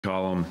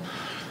column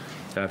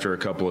after a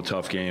couple of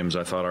tough games.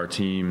 I thought our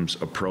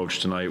team's approach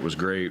tonight was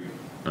great.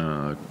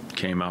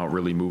 Came out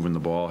really moving the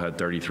ball, had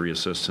 33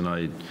 assists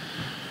tonight.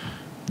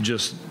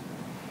 Just,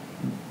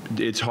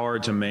 it's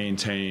hard to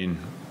maintain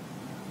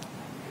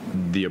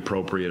the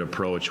appropriate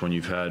approach when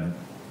you've had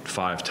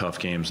 5 tough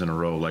games in a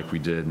row like we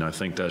did. And I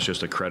think that's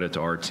just a credit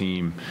to our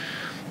team,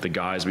 the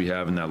guys we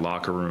have in that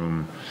locker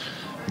room,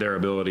 their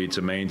ability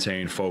to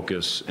maintain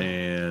focus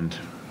and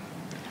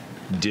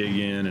dig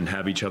in and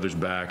have each other's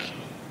back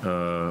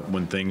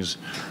when things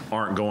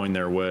aren't going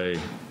their way,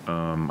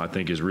 I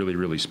think is really,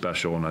 really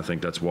special. And I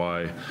think that's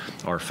why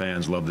our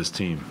fans love this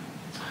team.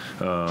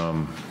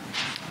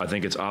 I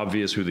think it's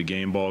obvious who the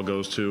game ball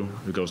goes to.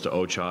 It goes to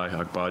Ochai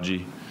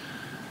Agbaji.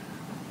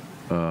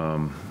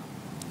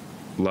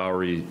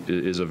 Lowry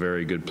is a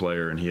very good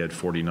player, and he had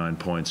 49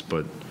 points,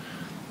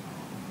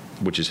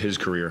 which is his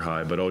career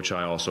high, but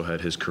Ochai also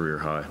had his career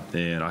high.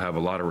 And I have a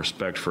lot of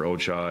respect for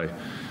Ochai,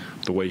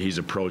 the way he's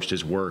approached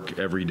his work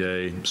every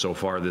day so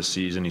far this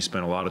season. He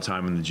spent a lot of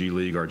time in the G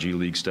League, our G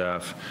League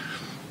staff.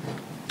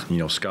 You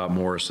know, Scott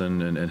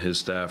Morrison and his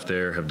staff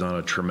there have done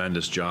a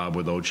tremendous job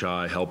with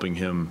Ochai, helping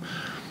him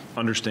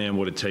understand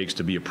what it takes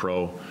to be a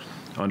pro,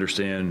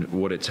 understand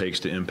what it takes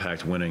to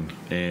impact winning.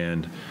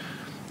 And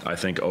I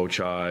think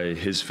Ochai,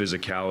 his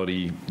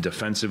physicality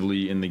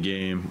defensively in the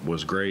game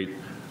was great.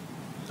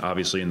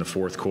 Obviously in the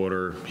fourth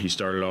quarter, he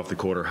started off the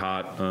quarter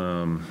hot,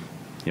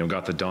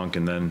 got the dunk,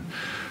 and then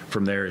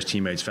from there his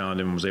teammates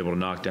found him and was able to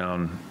knock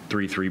down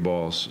 3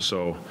 balls.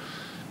 So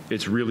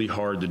it's really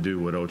hard to do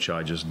what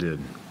Ochai just did.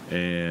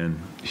 And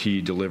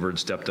he delivered,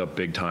 stepped up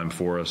big time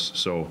for us.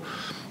 So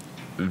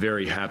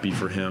very happy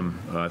for him.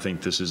 I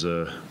think this is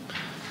a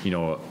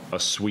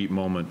sweet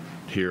moment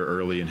here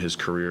early in his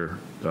career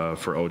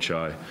for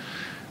Ochai.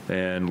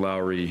 And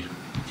Lowry,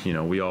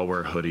 we all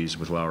wear hoodies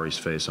with Lowry's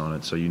face on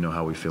it, so you know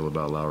how we feel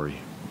about Lowry.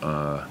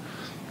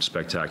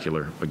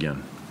 Spectacular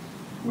again.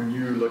 When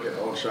you look at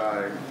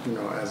Ochai,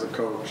 as a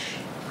coach,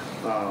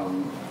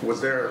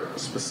 was there a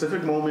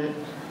specific moment,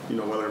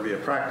 whether it be a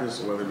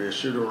practice or whether it be a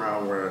shoot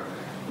around where,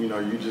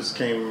 you just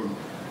came,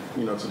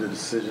 to the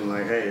decision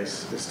like, hey,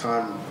 it's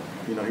time.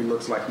 He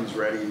looks like he's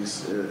ready.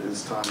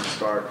 It's time to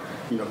start,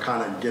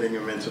 kind of getting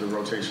him into the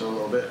rotation a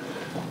little bit.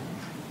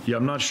 Yeah,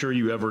 I'm not sure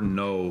you ever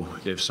know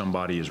if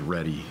somebody is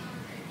ready.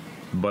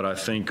 But I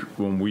think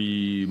when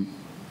we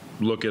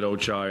look at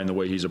Ochai and the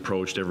way he's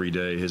approached every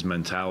day, his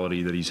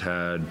mentality that he's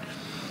had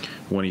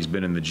when he's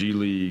been in the G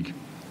League,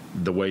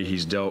 the way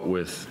he's dealt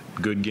with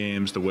good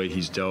games, the way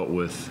he's dealt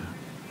with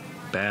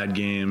bad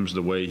games,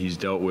 the way he's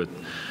dealt with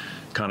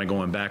kind of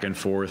going back and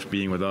forth,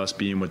 being with us,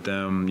 being with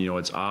them.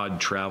 It's odd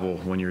travel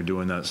when you're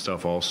doing that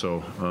stuff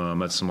also.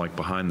 That's some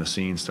behind the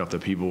scenes stuff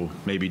that people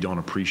maybe don't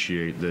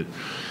appreciate, that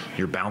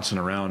you're bouncing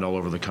around all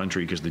over the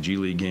country because the G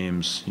League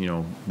games,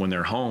 when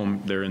they're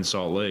home, they're in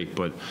Salt Lake,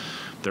 but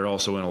they're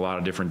also in a lot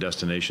of different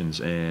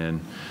destinations.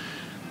 And,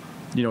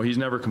 he's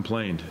never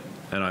complained.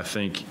 And I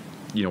think,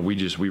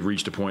 we've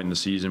reached a point in the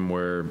season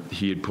where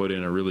he had put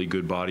in a really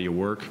good body of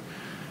work,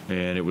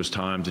 and it was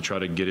time to try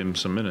to get him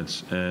some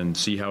minutes and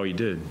see how he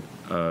did.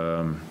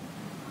 I'm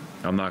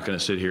not going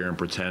to sit here and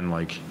pretend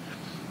like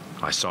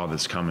I saw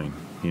this coming.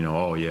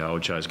 Oh yeah,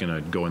 Ochai's going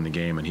to go in the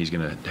game and he's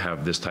going to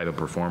have this type of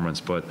performance.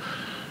 But,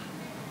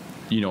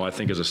 I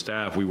think as a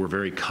staff, we were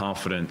very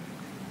confident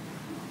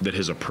that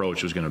his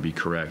approach was going to be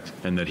correct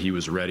and that he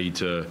was ready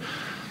to,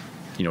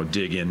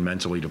 dig in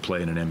mentally to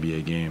play in an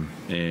NBA game.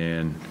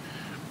 And,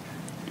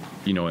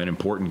 an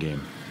important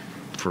game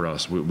for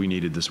us. We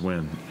needed this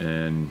win,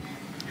 and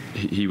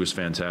he was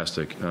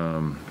fantastic.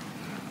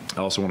 I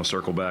also want to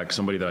circle back.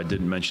 Somebody that I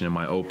didn't mention in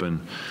my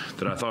open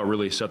that I thought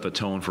really set the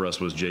tone for us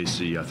was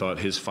JC. I thought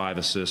his 5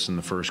 assists in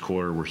the first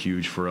quarter were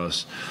huge for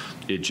us.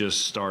 It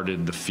just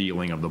started the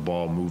feeling of the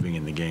ball moving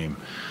in the game.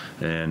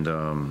 And,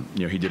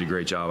 he did a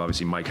great job.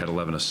 Obviously, Mike had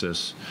 11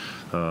 assists,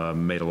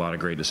 made a lot of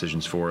great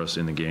decisions for us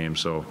in the game.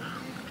 So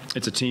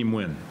it's a team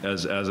win,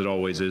 as it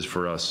always is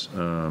for us.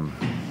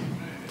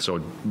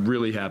 So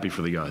really happy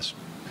for the guys.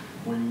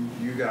 When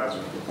you guys,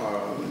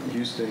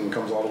 Houston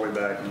comes all the way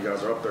back, you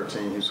guys are up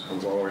 13, Houston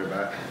comes all the way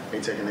back,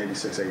 they take an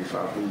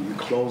 86-85 lead. You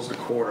close the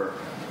quarter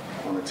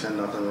on a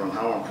 10-0 run.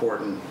 How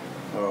important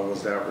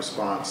was that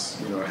response,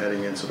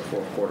 heading into the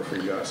fourth quarter for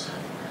you guys?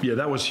 Yeah,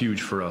 that was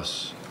huge for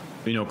us.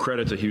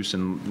 Credit to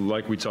Houston,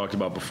 like we talked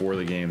about before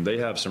the game, they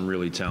have some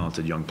really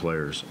talented young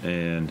players,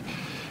 and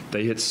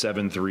they hit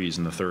 7 threes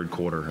in the third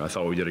quarter. I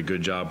thought we did a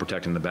good job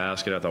protecting the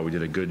basket. I thought we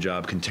did a good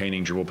job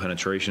containing dribble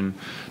penetration,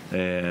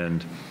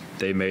 and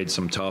they made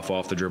some tough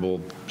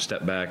off-the-dribble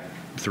step-back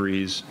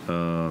threes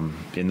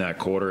in that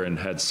quarter and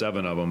had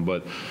 7 of them.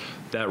 But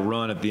that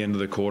run at the end of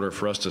the quarter,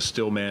 for us to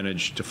still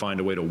manage to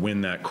find a way to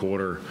win that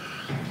quarter,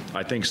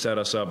 I think set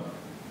us up,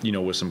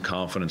 with some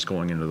confidence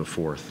going into the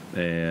fourth.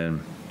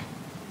 And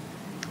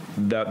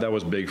that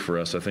was big for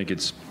us. I think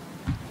it's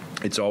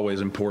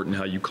always important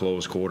how you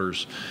close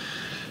quarters.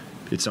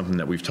 It's something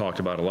that we've talked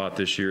about a lot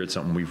this year. It's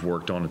something we've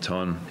worked on a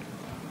ton.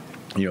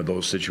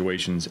 Those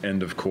situations,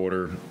 end of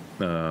quarter,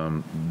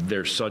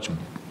 they're such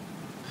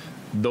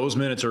those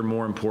minutes are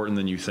more important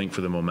than you think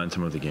for the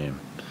momentum of the game.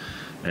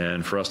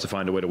 And for us to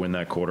find a way to win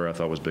that quarter, I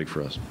thought was big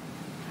for us.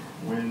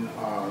 When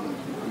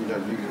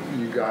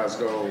you guys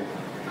go,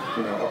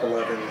 up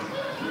 11,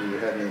 you're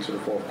heading into the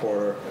fourth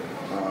quarter,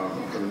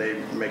 and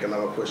they make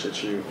another push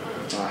at you.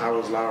 How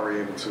was Lowry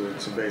able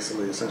to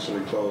basically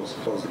essentially close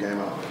the game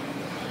out?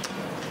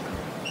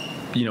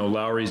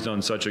 Lowry's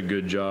done such a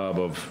good job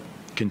of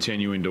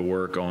continuing to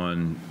work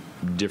on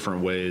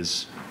different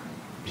ways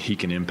he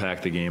can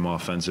impact the game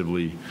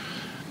offensively.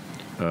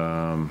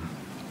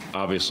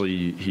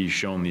 Obviously, he's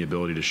shown the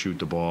ability to shoot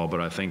the ball, but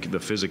I think the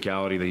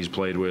physicality that he's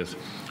played with,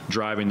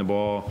 driving the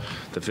ball,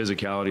 the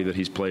physicality that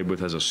he's played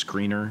with as a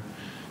screener,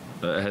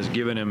 has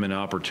given him an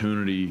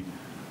opportunity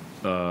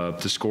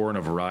to score in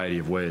a variety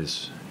of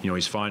ways.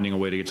 He's finding a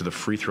way to get to the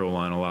free throw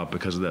line a lot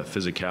because of that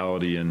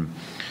physicality. And,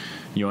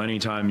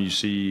 anytime you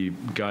see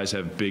guys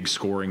have big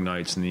scoring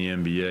nights in the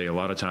NBA, a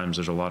lot of times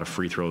there's a lot of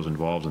free throws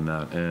involved in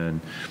that.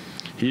 And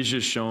he's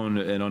just shown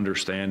an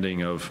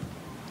understanding of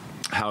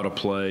how to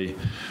play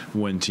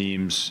when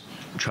teams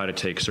try to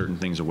take certain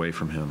things away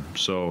from him.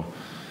 So,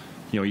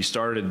 he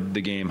started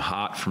the game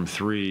hot from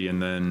three,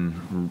 and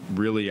then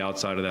really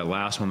outside of that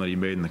last one that he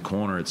made in the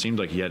corner, it seemed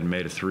like he hadn't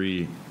made a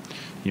three,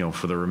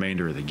 for the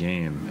remainder of the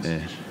game.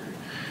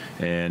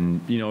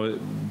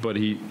 But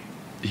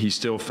he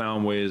still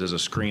found ways as a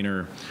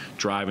screener,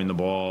 driving the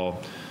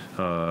ball,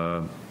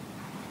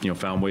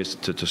 found ways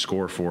to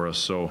score for us.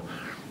 So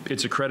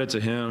it's a credit to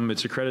him.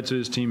 It's a credit to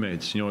his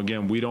teammates.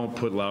 Again, we don't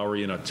put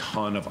Lowry in a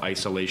ton of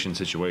isolation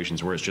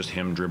situations where it's just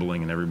him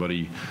dribbling and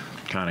everybody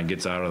kind of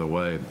gets out of the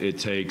way. It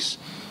takes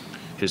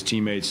his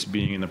teammates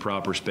being in the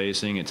proper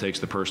spacing. It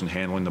takes the person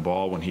handling the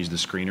ball when he's the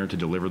screener to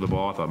deliver the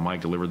ball. I thought Mike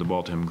delivered the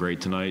ball to him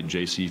great tonight.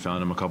 JC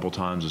found him a couple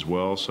times as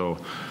well. So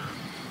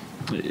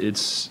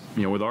it's,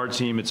 with our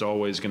team, it's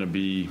always going to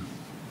be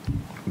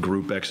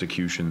group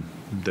execution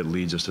that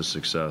leads us to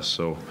success.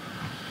 So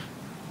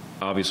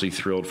obviously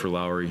thrilled for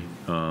Lowry,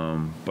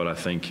 but I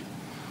think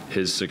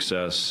his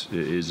success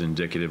is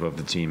indicative of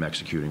the team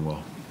executing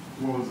well.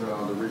 What was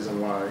the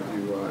reason why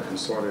you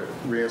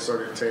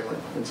reinserted Taylor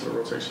into the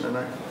rotation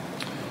tonight?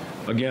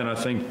 Again, I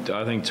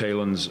think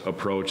Taylor's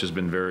approach has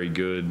been very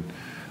good.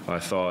 I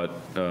thought,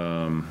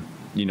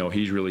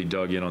 he's really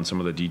dug in on some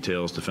of the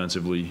details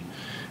defensively,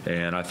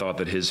 and I thought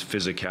that his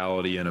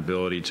physicality and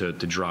ability to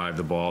drive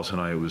the ball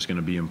tonight was going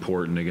to be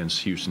important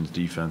against Houston's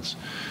defense.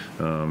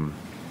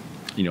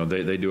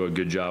 They do a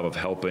good job of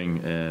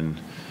helping, and,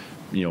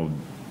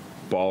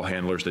 ball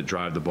handlers that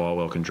drive the ball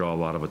well can draw a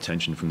lot of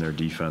attention from their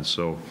defense.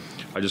 So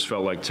I just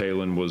felt like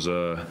Taylor was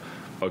a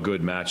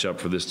good matchup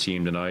for this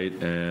team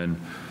tonight. And,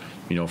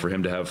 for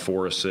him to have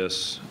 4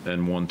 assists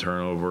and 1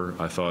 turnover,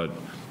 I thought,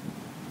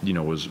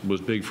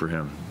 was big for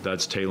him.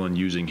 That's Taylor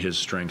using his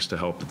strengths to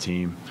help the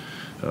team,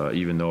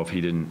 even though if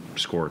he didn't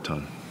score a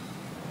ton.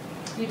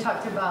 You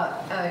talked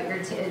about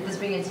this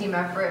being a team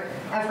effort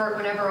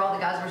whenever all the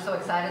guys were so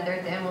excited there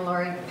at the end when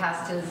Lowry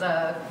passed his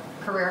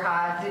career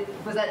high.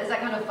 Is that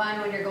kind of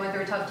fun when you're going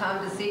through a tough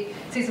time to see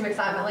some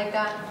excitement like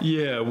that?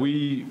 Yeah,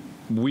 we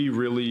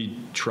really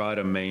try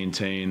to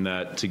maintain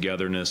that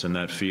togetherness and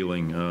that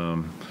feeling.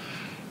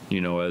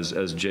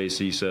 As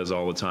JC says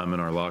all the time in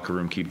our locker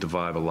room, keep the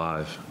vibe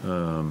alive.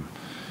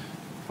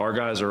 Our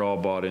guys are all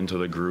bought into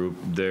the group.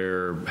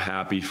 They're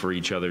happy for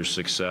each other's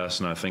success,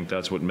 and I think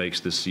that's what makes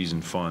this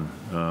season fun.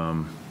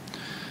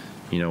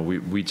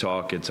 We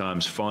talk at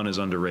times, fun is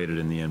underrated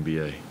in the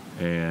NBA,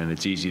 and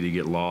it's easy to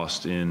get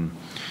lost in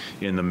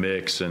the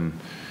mix and,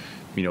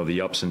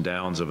 the ups and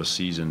downs of a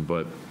season.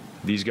 But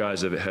these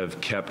guys have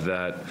kept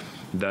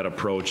that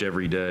approach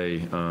every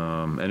day,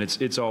 and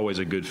it's always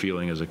a good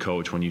feeling as a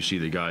coach when you see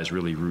the guys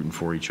really rooting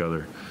for each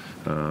other.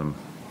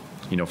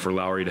 For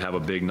Lowry to have a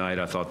big night,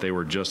 I thought they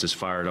were just as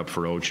fired up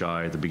for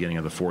HOU at the beginning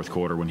of the fourth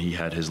quarter when he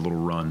had his little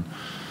run.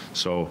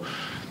 So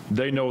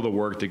they know the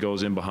work that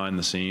goes in behind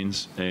the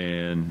scenes,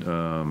 and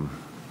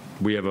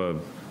we have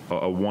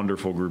a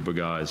wonderful group of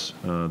guys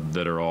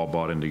that are all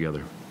bought in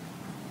together.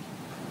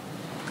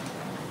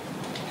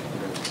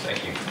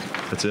 Thank you.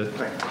 That's it?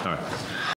 Thank you. All right.